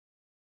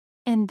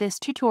In this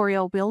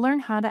tutorial, we'll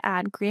learn how to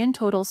add grand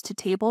totals to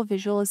table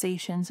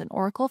visualizations in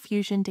Oracle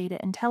Fusion Data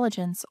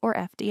Intelligence, or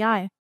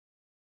FDI.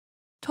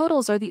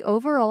 Totals are the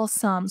overall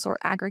sums or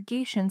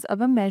aggregations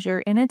of a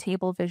measure in a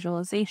table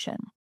visualization.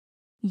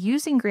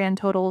 Using grand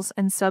totals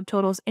and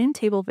subtotals in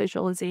table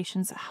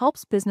visualizations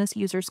helps business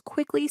users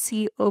quickly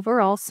see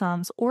overall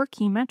sums or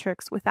key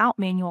metrics without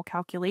manual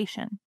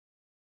calculation.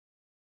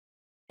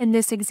 In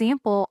this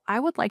example, I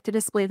would like to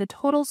display the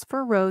totals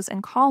for rows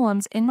and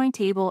columns in my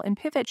table in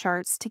pivot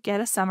charts to get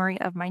a summary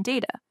of my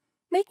data,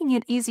 making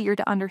it easier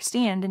to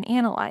understand and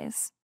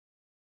analyze.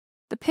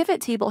 The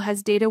pivot table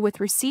has data with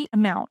receipt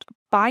amount,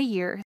 by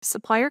year,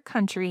 supplier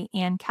country,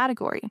 and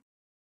category.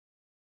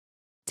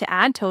 To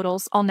add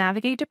totals, I'll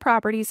navigate to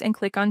Properties and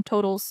click on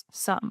Totals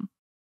Sum.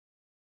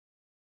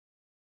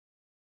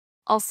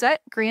 I'll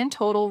set Grand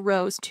Total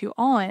Rows to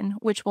On,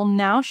 which will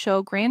now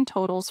show grand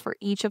totals for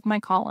each of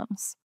my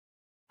columns.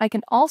 I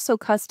can also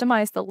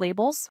customize the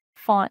labels,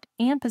 font,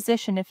 and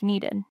position if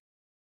needed.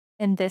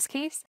 In this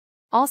case,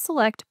 I'll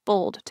select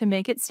Bold to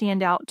make it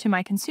stand out to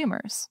my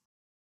consumers.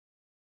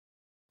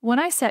 When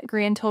I set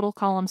grand total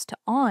columns to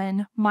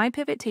On, my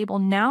pivot table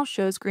now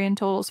shows grand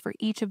totals for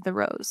each of the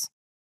rows.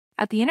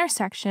 At the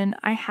intersection,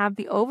 I have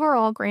the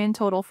overall grand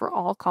total for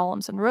all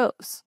columns and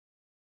rows.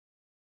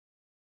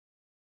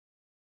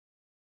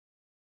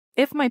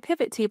 If my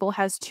pivot table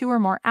has two or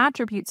more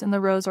attributes in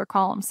the rows or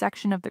columns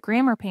section of the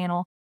grammar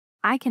panel,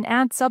 I can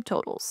add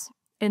subtotals.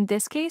 In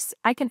this case,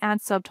 I can add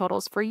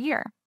subtotals for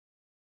year.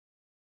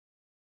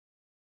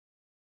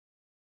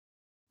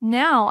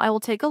 Now I will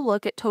take a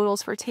look at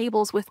totals for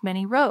tables with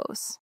many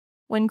rows.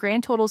 When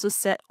grand totals is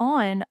set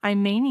on, I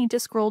may need to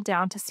scroll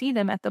down to see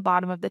them at the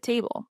bottom of the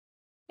table.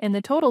 In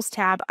the Totals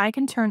tab, I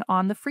can turn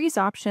on the freeze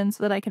option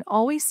so that I can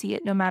always see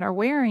it no matter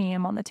where I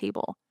am on the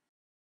table.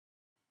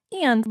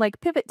 And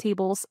like pivot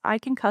tables, I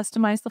can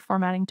customize the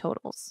formatting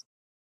totals.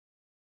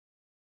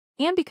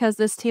 And because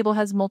this table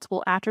has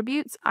multiple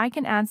attributes, I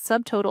can add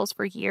subtotals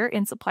for year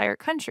and supplier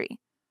country.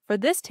 For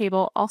this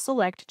table, I'll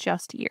select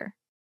just year.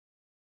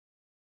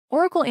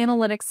 Oracle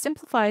Analytics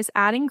simplifies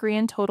adding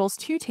grand totals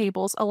to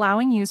tables,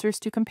 allowing users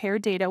to compare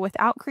data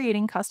without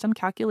creating custom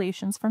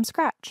calculations from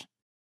scratch.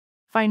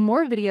 Find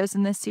more videos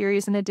in this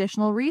series and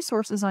additional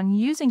resources on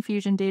using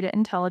Fusion Data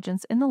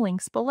Intelligence in the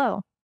links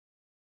below.